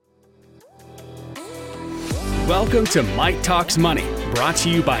Welcome to Mike Talks Money, brought to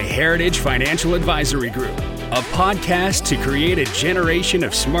you by Heritage Financial Advisory Group, a podcast to create a generation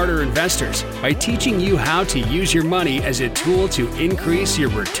of smarter investors by teaching you how to use your money as a tool to increase your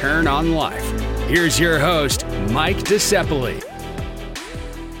return on life. Here's your host, Mike DeCepoli.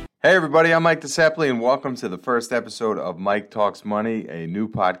 Hey everybody, I'm Mike DeCepoli and welcome to the first episode of Mike Talks Money, a new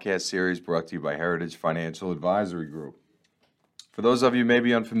podcast series brought to you by Heritage Financial Advisory Group. For those of you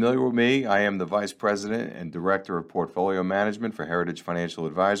maybe unfamiliar with me, I am the Vice President and Director of Portfolio Management for Heritage Financial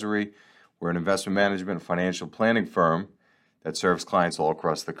Advisory. We're an investment management and financial planning firm that serves clients all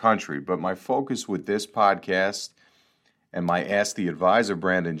across the country. But my focus with this podcast and my Ask the Advisor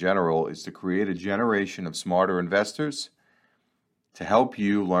brand in general is to create a generation of smarter investors to help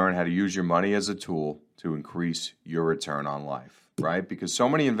you learn how to use your money as a tool to increase your return on life, right? Because so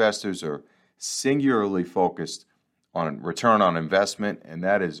many investors are singularly focused on return on investment, and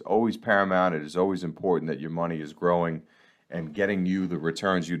that is always paramount. It is always important that your money is growing and getting you the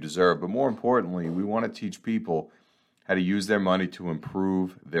returns you deserve. But more importantly, we want to teach people how to use their money to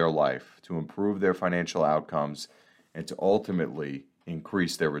improve their life, to improve their financial outcomes, and to ultimately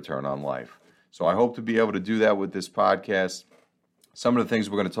increase their return on life. So I hope to be able to do that with this podcast. Some of the things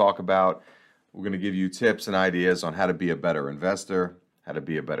we're going to talk about, we're going to give you tips and ideas on how to be a better investor, how to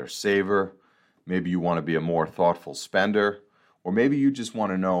be a better saver. Maybe you want to be a more thoughtful spender, or maybe you just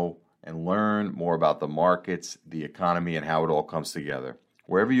want to know and learn more about the markets, the economy, and how it all comes together.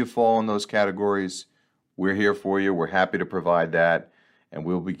 Wherever you fall in those categories, we're here for you. We're happy to provide that, and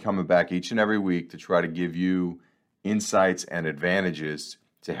we'll be coming back each and every week to try to give you insights and advantages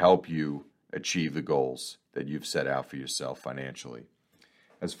to help you achieve the goals that you've set out for yourself financially.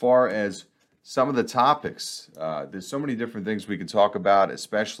 As far as some of the topics, there's so many different things we can talk about,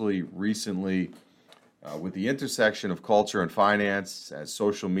 especially recently with the intersection of culture and finance. As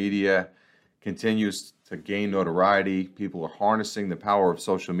social media continues to gain notoriety, people are harnessing the power of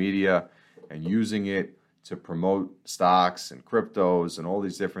social media and using it to promote stocks and cryptos and all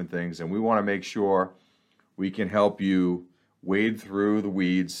these different things. And we want to make sure we can help you wade through the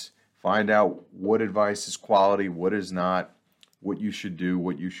weeds, find out what advice is quality, what is not, what you should do,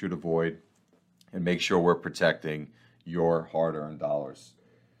 what you should avoid, and make sure we're protecting your hard-earned dollars.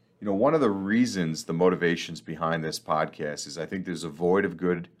 You know, one of the reasons, the motivations behind this podcast is I think there's a void of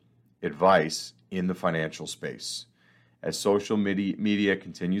good advice in the financial space. As social media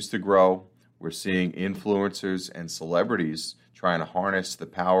continues to grow, we're seeing influencers and celebrities trying to harness the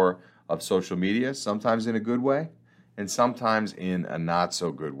power of social media, sometimes in a good way and sometimes in a not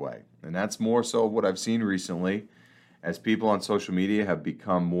so good way. And that's more so what I've seen recently as people on social media have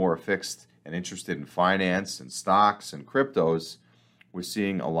become more fixed and interested in finance and stocks and cryptos. We're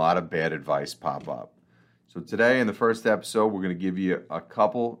seeing a lot of bad advice pop up. So today in the first episode, we're going to give you a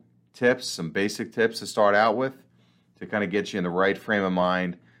couple tips, some basic tips to start out with to kind of get you in the right frame of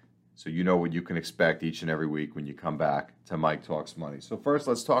mind so you know what you can expect each and every week when you come back to Mike Talks Money. So first,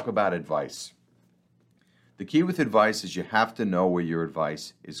 let's talk about advice. The key with advice is you have to know where your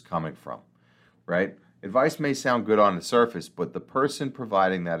advice is coming from, right? Advice may sound good on the surface, but the person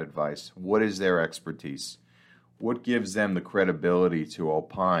providing that advice, what is their expertise? What gives them the credibility to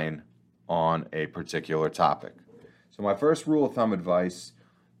opine on a particular topic? So my first rule of thumb advice,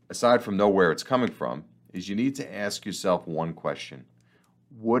 aside from know where it's coming from, is you need to ask yourself one question.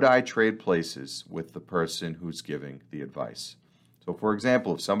 Would I trade places with the person who's giving the advice? So for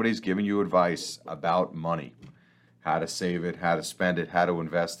example, if somebody's giving you advice about money, how to save it, how to spend it, how to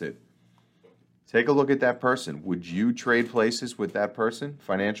invest it, take a look at that person. Would you trade places with that person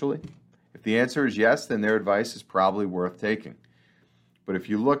financially? If the answer is yes, then their advice is probably worth taking. But if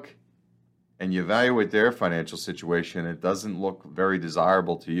you look and you evaluate their financial situation, it doesn't look very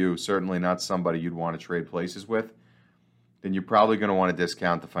desirable to you, certainly not somebody you'd want to trade places with, then you're probably going to want to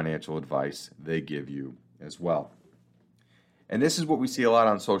discount the financial advice they give you as well. And this is what we see a lot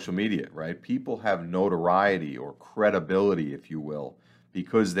on social media, right? People have notoriety or credibility, if you will,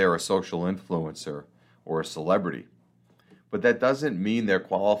 because they're a social influencer or a celebrity. But that doesn't mean they're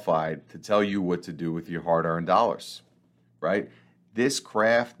qualified to tell you what to do with your hard-earned dollars, right? This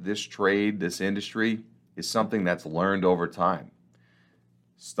craft, this trade, this industry is something that's learned over time.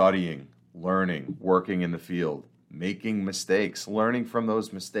 Studying, learning, working in the field, making mistakes, learning from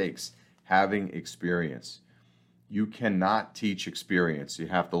those mistakes, having experience. You cannot teach experience. You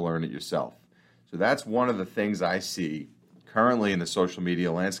have to learn it yourself. So that's one of the things I see currently in the social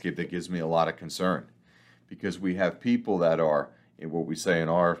media landscape that gives me a lot of concern, because we have people that are, in what we say in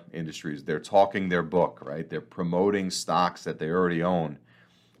our industries, they're talking their book, right? They're promoting stocks that they already own,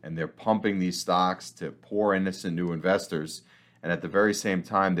 and they're pumping these stocks to poor innocent new investors, and at the very same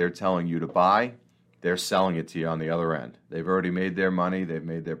time they're telling you to buy, they're selling it to you on the other end. They've already made their money, they've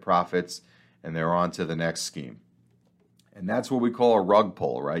made their profits, and they're on to the next scheme. And that's what we call a rug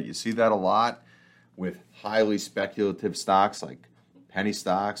pull, right? You see that a lot with highly speculative stocks like penny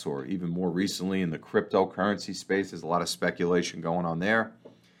stocks, or even more recently in the cryptocurrency space. There's a lot of speculation going on there.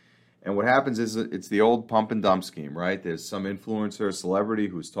 And what happens is it's the old pump and dump scheme, right? There's some influencer or celebrity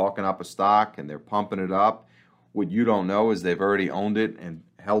who's talking up a stock and they're pumping it up. What you don't know is they've already owned it and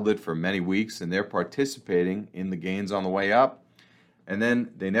held it for many weeks, and they're participating in the gains on the way up. And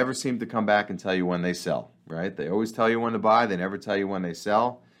then they never seem to come back and tell you when they sell, right? They always tell you when to buy. They never tell you when they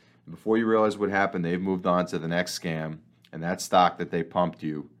sell. And before you realize what happened, they've moved on to the next scam, and that stock that they pumped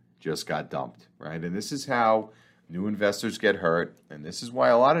you just got dumped, right? And this is how new investors get hurt, and this is why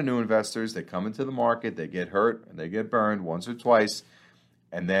a lot of new investors, they come into the market, they get hurt, and they get burned once or twice,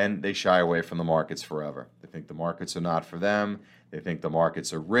 and then they shy away from the markets forever. They think the markets are not for them. They think the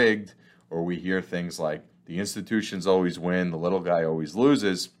markets are rigged, or we hear things like the institutions always win, the little guy always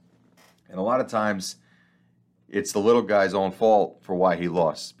loses, and a lot of times it's the little guy's own fault for why he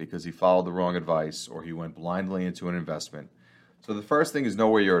lost, because he followed the wrong advice or he went blindly into an investment. So the first thing is know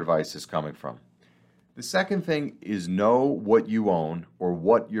where your advice is coming from. The second thing is know what you own or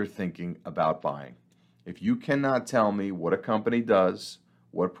what you're thinking about buying. If you cannot tell me what a company does,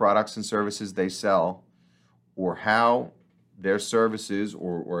 what products and services they sell, or how their services,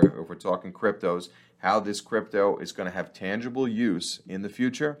 or if we're talking cryptos, how this crypto is going to have tangible use in the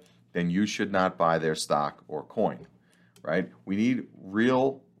future, then you should not buy their stock or coin, right? We need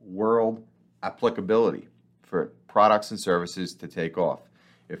real world applicability for products and services to take off.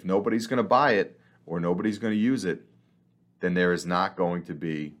 If nobody's going to buy it or nobody's going to use it, then there is not going to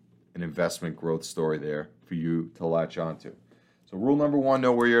be an investment growth story there for you to latch onto. So rule number one,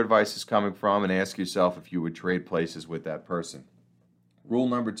 know where your advice is coming from and ask yourself if you would trade places with that person. Rule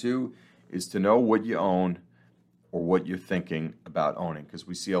number two is to know what you own or what you're thinking about owning, because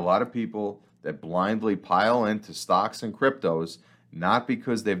we see a lot of people that blindly pile into stocks and cryptos, not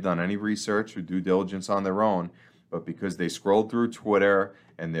because they've done any research or due diligence on their own, but because they scrolled through Twitter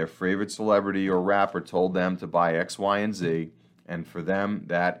and their favorite celebrity or rapper told them to buy X, Y, and Z, and for them,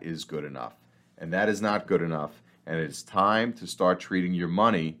 that is good enough. And that is not good enough, and it's time to start treating your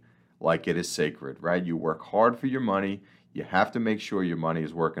money like it is sacred, right? You work hard for your money. You have to make sure your money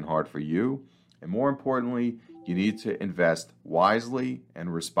is working hard for you, and more importantly, you need to invest wisely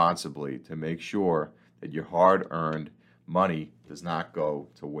and responsibly to make sure that your hard-earned money does not go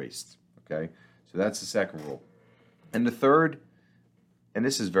to waste, okay? So that's the second rule. And the third, and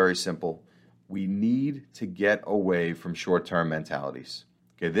this is very simple, we need to get away from short-term mentalities.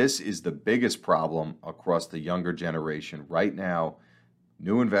 Okay, this is the biggest problem across the younger generation right now.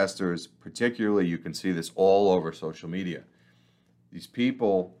 New investors, particularly, you can see this all over social media. These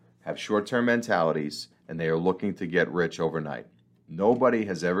people have short-term mentalities, and they are looking to get rich overnight. Nobody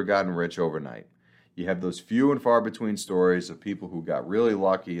has ever gotten rich overnight. You have those few and far between stories of people who got really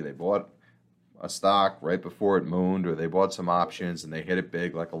lucky. They bought a stock right before it mooned, or they bought some options and they hit it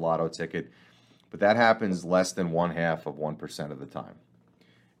big like a lotto ticket. But that happens less than 0.5% of the time.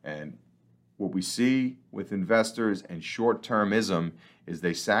 And what we see with investors and short-termism is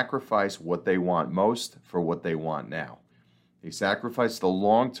they sacrifice what they want most for what they want now. They sacrifice the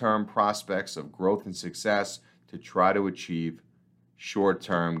long-term prospects of growth and success to try to achieve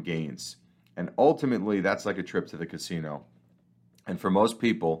short-term gains. And ultimately, that's like a trip to the casino. And for most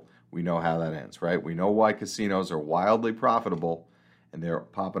people, we know how that ends, right? We know why casinos are wildly profitable, and they're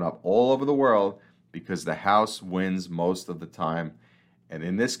popping up all over the world because the house wins most of the time. And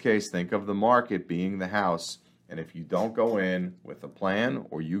in this case, think of the market being the house. And if you don't go in with a plan,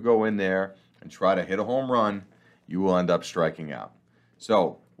 or you go in there and try to hit a home run, you will end up striking out.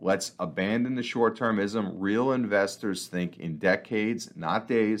 So let's abandon the short-termism. Real investors think in decades, not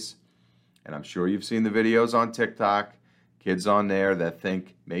days. And I'm sure you've seen the videos on TikTok, kids on there that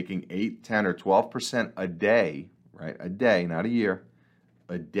think making 8, 10, or 12% a day, right? A day, not a year,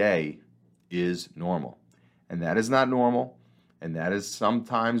 a day is normal. And that is not normal. And that is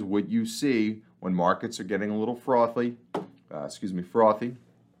sometimes what you see when markets are getting a little frothy,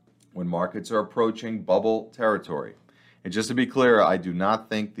 when markets are approaching bubble territory. And just to be clear, I do not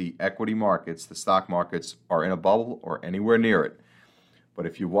think the equity markets, the stock markets, are in a bubble or anywhere near it. But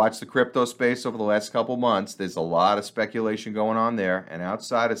if you watch the crypto space over the last couple months, there's a lot of speculation going on there. And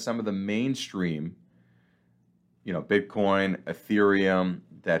outside of some of the mainstream, Bitcoin, Ethereum,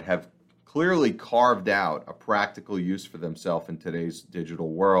 that have clearly carved out a practical use for themselves in today's digital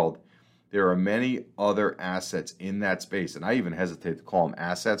world, there are many other assets in that space. And I even hesitate to call them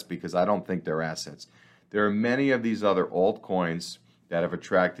assets because I don't think they're assets. There are many of these other altcoins that have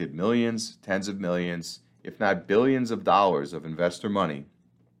attracted millions, tens of millions, if not billions of dollars of investor money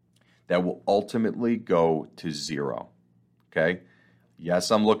that will ultimately go to zero. Okay?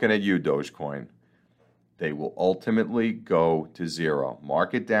 Yes, I'm looking at you, Dogecoin. They will ultimately go to zero.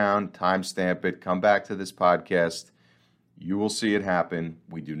 Mark it down, timestamp it, come back to this podcast. You will see it happen.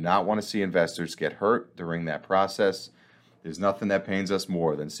 We do not want to see investors get hurt during that process. There's nothing that pains us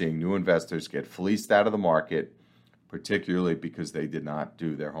more than seeing new investors get fleeced out of the market, particularly because they did not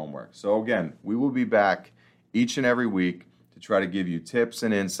do their homework. So again, we will be back each and every week to try to give you tips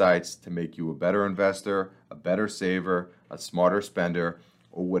and insights to make you a better investor, a better saver, a smarter spender,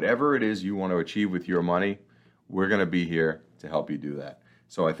 or whatever it is you want to achieve with your money. We're going to be here to help you do that.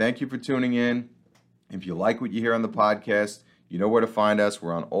 So I thank you for tuning in. If you like what you hear on the podcast, you know where to find us.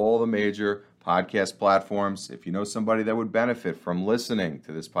 We're on all the major podcast platforms. If you know somebody that would benefit from listening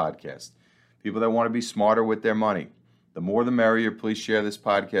to this podcast, people that want to be smarter with their money, the more the merrier. Please share this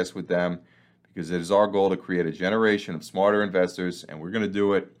podcast with them, because it is our goal to create a generation of smarter investors, and we're going to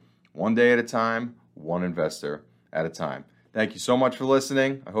do it one day at a time, one investor at a time. Thank you so much for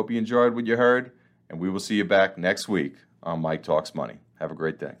listening. I hope you enjoyed what you heard, and we will see you back next week on Mike Talks Money. Have a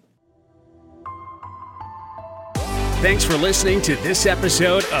great day. Thanks for listening to this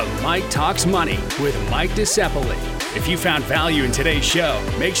episode of Mike Talks Money with Mike DeCepoli. If you found value in today's show,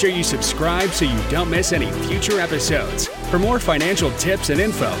 make sure you subscribe so you don't miss any future episodes. For more financial tips and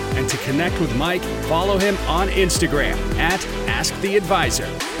info, and to connect with Mike, follow him on Instagram at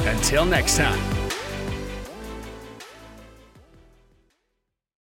AskTheAdvisor. Until next time.